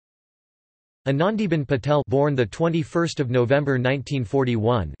Anandiben Patel, born the 21st of November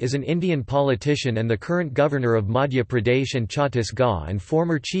 1941, is an Indian politician and the current governor of Madhya Pradesh and Chhattisgarh and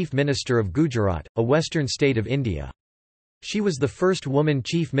former chief minister of Gujarat, a western state of India. She was the first woman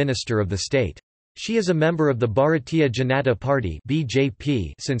chief minister of the state. She is a member of the Bharatiya Janata Party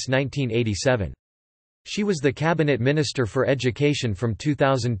 (BJP) since 1987. She was the cabinet minister for education from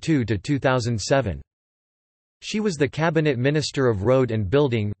 2002 to 2007. She was the Cabinet Minister of Road and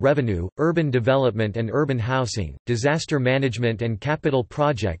Building, Revenue, Urban Development and Urban Housing, Disaster Management and Capital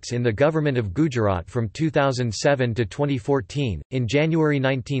Projects in the Government of Gujarat from 2007 to 2014. In January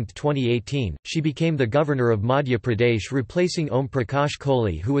 19, 2018, she became the Governor of Madhya Pradesh, replacing Om Prakash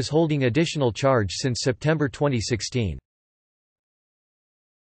Kohli, who was holding additional charge since September 2016.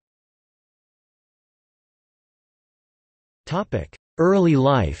 Early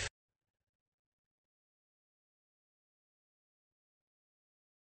life.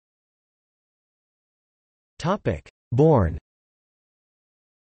 Born.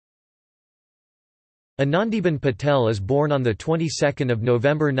 Anandiben Patel is born on the 22nd of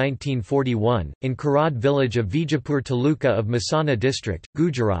November 1941 in Karad village of Vijapur Taluka of Mehsana district,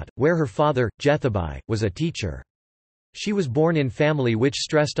 Gujarat, where her father, Jethabai, was a teacher. She was born in family which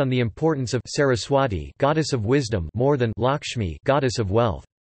stressed on the importance of Saraswati, goddess of wisdom, more than Lakshmi, goddess of wealth.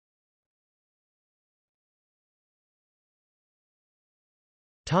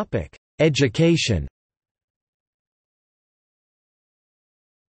 Topic: Education.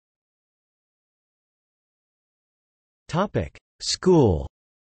 Topic: School.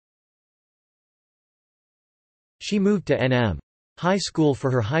 She moved to NM High School for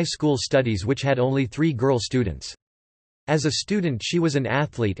her high school studies, which had only 3 girl students. As a student she was an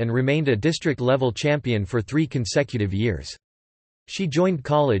athlete and remained a district-level champion for 3 consecutive years. She joined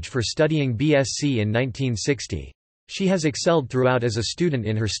college for studying BSc in 1960. She has excelled throughout as a student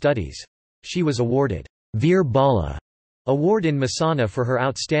in her studies. She was awarded Veer Bala Award in Mehsana for her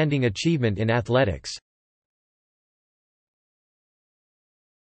outstanding achievement in athletics.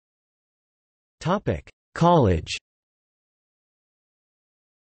 College.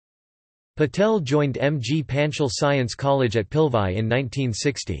 Patel joined M.G. Panchal Science College at Pilvai in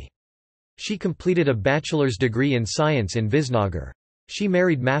 1960. She completed a bachelor's degree in science in Visnagar. She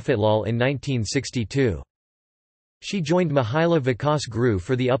married Mafatlal in 1962. She joined Mahila Vikas Gru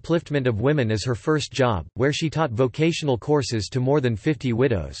for the upliftment of women as her first job, where she taught vocational courses to more than 50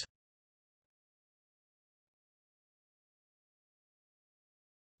 widows.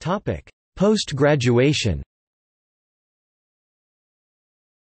 Post-graduation.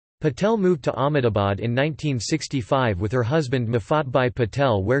 Patel moved to Ahmedabad in 1965 with her husband Mafatbhai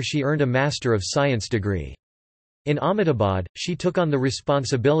Patel, where she earned a Master of Science degree. In Ahmedabad, she took on the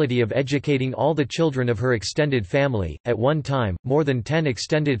responsibility of educating all the children of her extended family. At one time, more than 10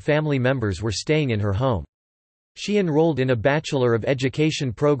 extended family members were staying in her home. She enrolled in a Bachelor of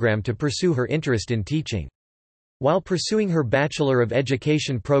Education program to pursue her interest in teaching. While pursuing her Bachelor of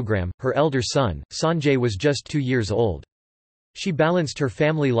Education program, her elder son, Sanjay, was just 2 years old. She balanced her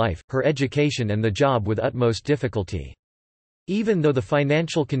family life, her education and the job with utmost difficulty. Even though the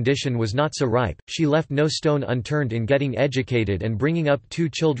financial condition was not so ripe, she left no stone unturned in getting educated and bringing up 2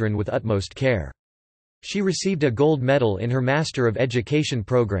 children with utmost care. She received a gold medal in her Master of Education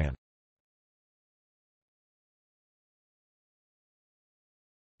program.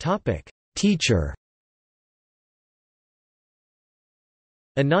 Teacher.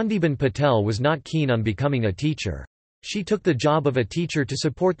 Anandiben Patel was not keen on becoming a teacher. She took the job of a teacher to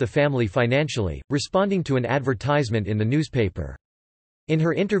support the family financially, responding to an advertisement in the newspaper. In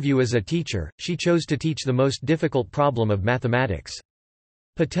her interview as a teacher, she chose to teach the most difficult problem of mathematics.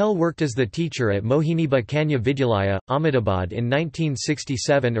 Patel worked as the teacher at Mohiniba Kanya Vidyalaya, Ahmedabad in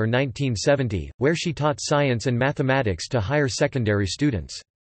 1967 or 1970, where she taught science and mathematics to higher secondary students.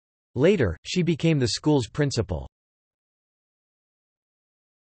 Later, she became the school's principal.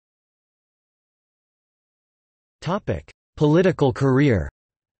 Political career.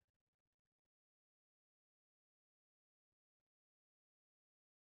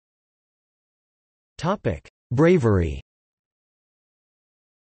 Bravery.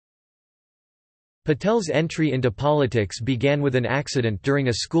 Patel's entry into politics began with an accident during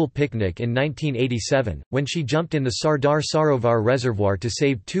a school picnic in 1987, when she jumped in the Sardar Sarovar Reservoir to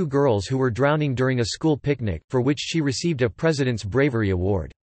save 2 girls who were drowning during a school picnic, for which she received a President's Bravery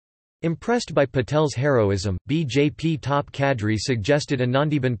Award. Impressed by Patel's heroism, BJP top cadre suggested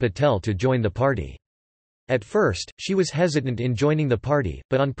Anandiben Patel to join the party. At first, she was hesitant in joining the party,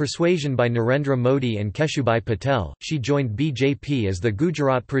 but on persuasion by Narendra Modi and Keshubhai Patel, she joined BJP as the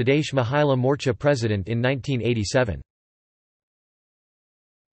Gujarat Pradesh Mahila Morcha president in 1987.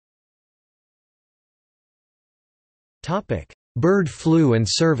 Bird flu and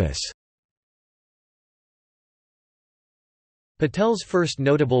service. Patel's first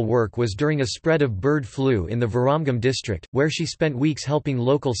notable work was during a spread of bird flu in the Viramgam district, where she spent weeks helping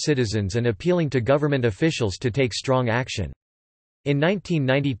local citizens and appealing to government officials to take strong action. In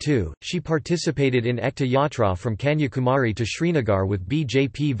 1992, she participated in Ekta Yatra from Kanyakumari to Srinagar with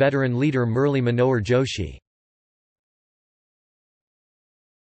BJP veteran leader Murli Manohar Joshi.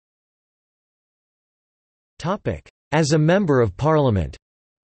 As a Member of Parliament.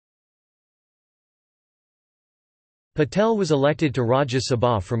 Patel was elected to Rajya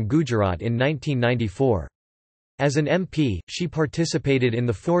Sabha from Gujarat in 1994. As an MP, she participated in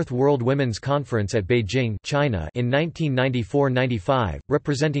the Fourth World Women's Conference at Beijing, China in 1994–95,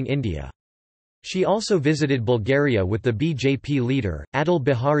 representing India. She also visited Bulgaria with the BJP leader, Atal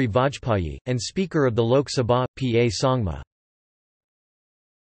Bihari Vajpayee, and Speaker of the Lok Sabha, Pa Sangma.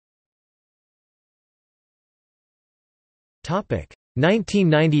 Topic: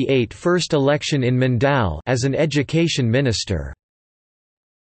 1998 first election in Mandal as an education minister.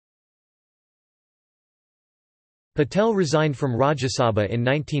 Patel resigned from Rajya Sabha in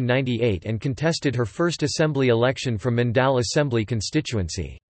 1998 and contested her first assembly election from Mandal Assembly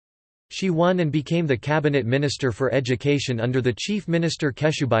constituency. She won and became the cabinet minister for education under the Chief Minister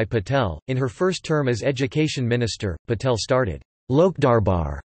Keshubhai Patel. In her first term as education minister, Patel started Lok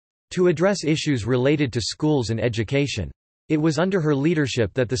Darbar to address issues related to schools and education. It was under her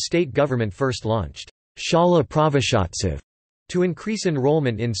leadership that the state government first launched Shala Praveshotsav to increase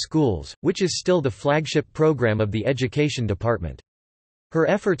enrollment in schools, which is still the flagship program of the Education Department. Her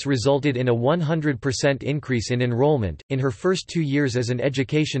efforts resulted in a 100% increase in enrollment. In her first 2 years as an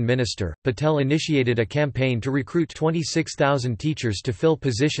education minister, Patel initiated a campaign to recruit 26,000 teachers to fill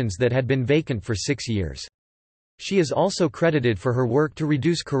positions that had been vacant for 6 years. She is also credited for her work to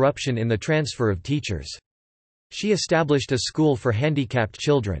reduce corruption in the transfer of teachers. She established a school for handicapped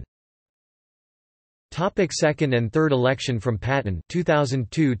children. Second and third election from Patan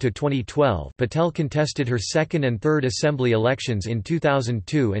 2002 to 2012. Patel contested her second and third assembly elections in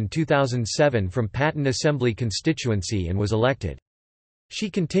 2002 and 2007 from Patan Assembly constituency and was elected. She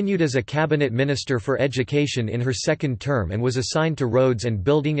continued as a cabinet minister for education in her second term and was assigned to roads and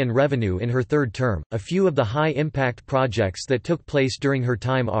building and revenue in her third term. A few of the high-impact projects that took place during her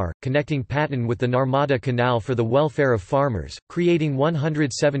time are, connecting Patan with the Narmada Canal for the welfare of farmers, creating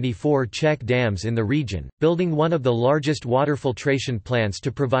 174 check dams in the region, building one of the largest water filtration plants to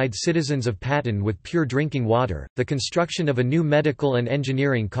provide citizens of Patan with pure drinking water, the construction of a new medical and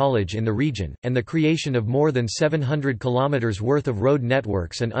engineering college in the region, and the creation of more than 700 kilometers worth of road networks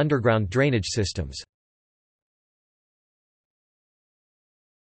and underground drainage systems.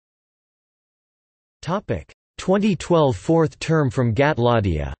 Topic: 2012 fourth term from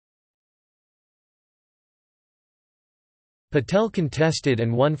Ghatlodiya. Patel contested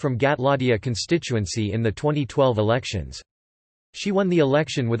and won from Ghatlodiya constituency in the 2012 elections. She won the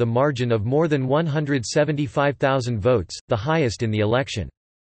election with a margin of more than 175,000 votes, the highest in the election.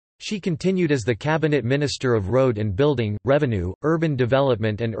 She continued as the Cabinet Minister of Road and Building, Revenue, Urban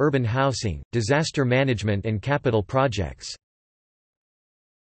Development and Urban Housing, Disaster Management and Capital Projects.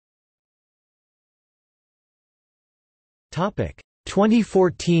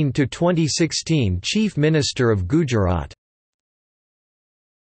 2014 to 2016 Chief Minister of Gujarat.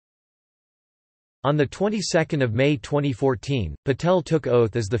 On the 22nd of May 2014, Patel took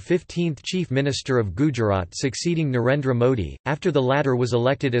oath as the 15th Chief Minister of Gujarat, succeeding Narendra Modi, after the latter was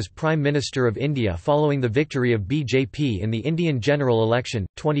elected as Prime Minister of India following the victory of BJP in the Indian general election,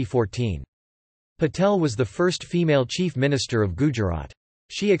 2014. Patel was the first female Chief Minister of Gujarat.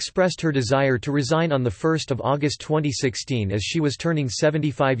 She expressed her desire to resign on 1 August 2016 as she was turning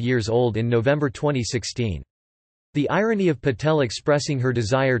 75 years old in November 2016. The irony of Patel expressing her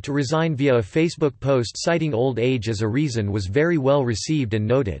desire to resign via a Facebook post citing old age as a reason was very well received and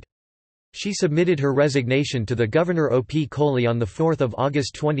noted. She submitted her resignation to the Governor O.P. Kohli on 4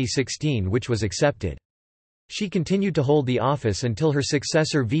 August 2016, which was accepted. She continued to hold the office until her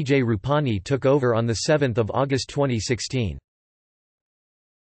successor Vijay Rupani took over on 7 August 2016.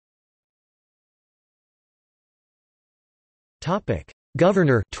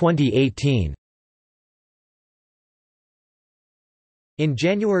 Governor 2018. In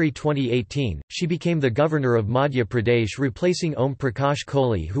January 2018, she became the governor of Madhya Pradesh, replacing Om Prakash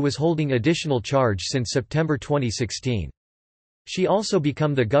Kohli, who was holding additional charge since September 2016. She also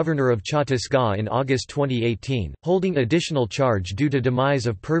became the governor of Chhattisgarh in August 2018, holding additional charge due to demise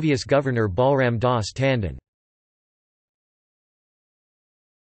of previous governor Balram Das Tandon.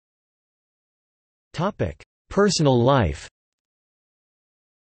 Personal life.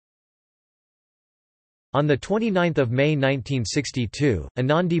 On 29 May 1962,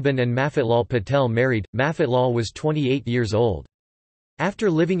 Anandiben and Mafatlal Patel married. Mafatlal was 28 years old. After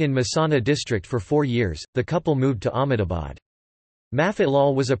living in Mehsana district for 4 years, the couple moved to Ahmedabad.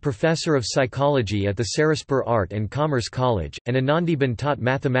 Mafatlal was a professor of psychology at the Saraspur Art and Commerce College, and Anandiben taught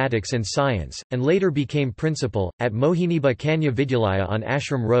mathematics and science, and later became principal, at Mohiniba Kanya Vidyalaya on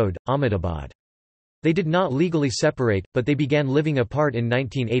Ashram Road, Ahmedabad. They did not legally separate, but they began living apart in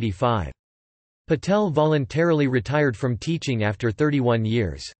 1985. Patel voluntarily retired from teaching after 31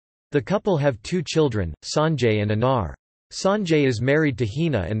 years. The couple have 2 children, Sanjay and Anar. Sanjay is married to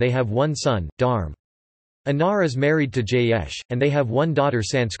Hina and they have 1 son, Dharm. Anar is married to Jayesh, and they have 1 daughter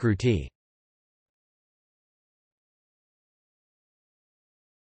Sanskruti.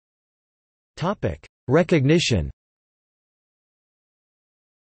 Recognition.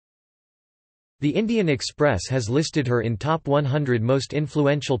 The Indian Express has listed her in Top 100 Most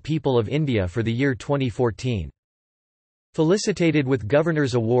Influential People of India for the year 2014. Felicitated with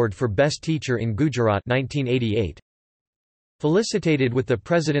Governor's Award for Best Teacher in Gujarat 1988. Felicitated with the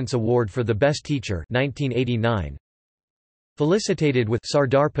President's Award for the Best Teacher 1989. Felicitated with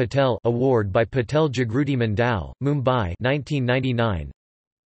Sardar Patel Award by Patel Jagruti Mandal, Mumbai 1999.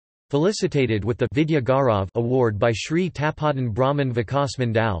 Felicitated with the Vidya Gaurav Award by Shri Tapodan Brahman Vikas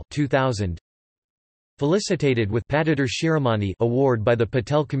Mandal 2000. Felicitated with Patidar Shiromani Award by the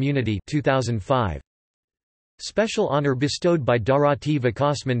Patel Community 2005. Special honor bestowed by Dharati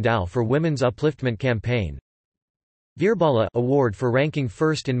Vikas Mandal for Women's Upliftment Campaign. Veerbala Award for ranking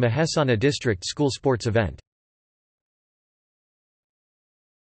first in Mehsana District School Sports Event.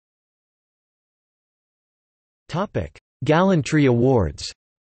 Gallantry Awards.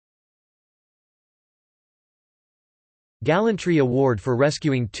 Gallantry Award for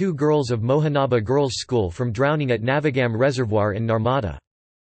rescuing 2 girls of Mohanaba Girls' School from drowning at Navagam Reservoir in Narmada.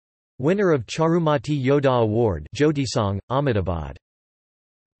 Winner of Charumati Yodha Award Jyotisang, Ahmedabad.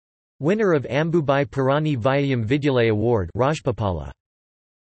 Winner of Ambubai Purani Vyayam Vidyalaya Award Rajpipala.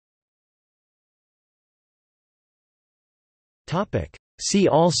 See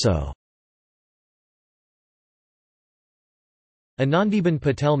also: Anandiben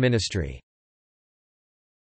Patel Ministry.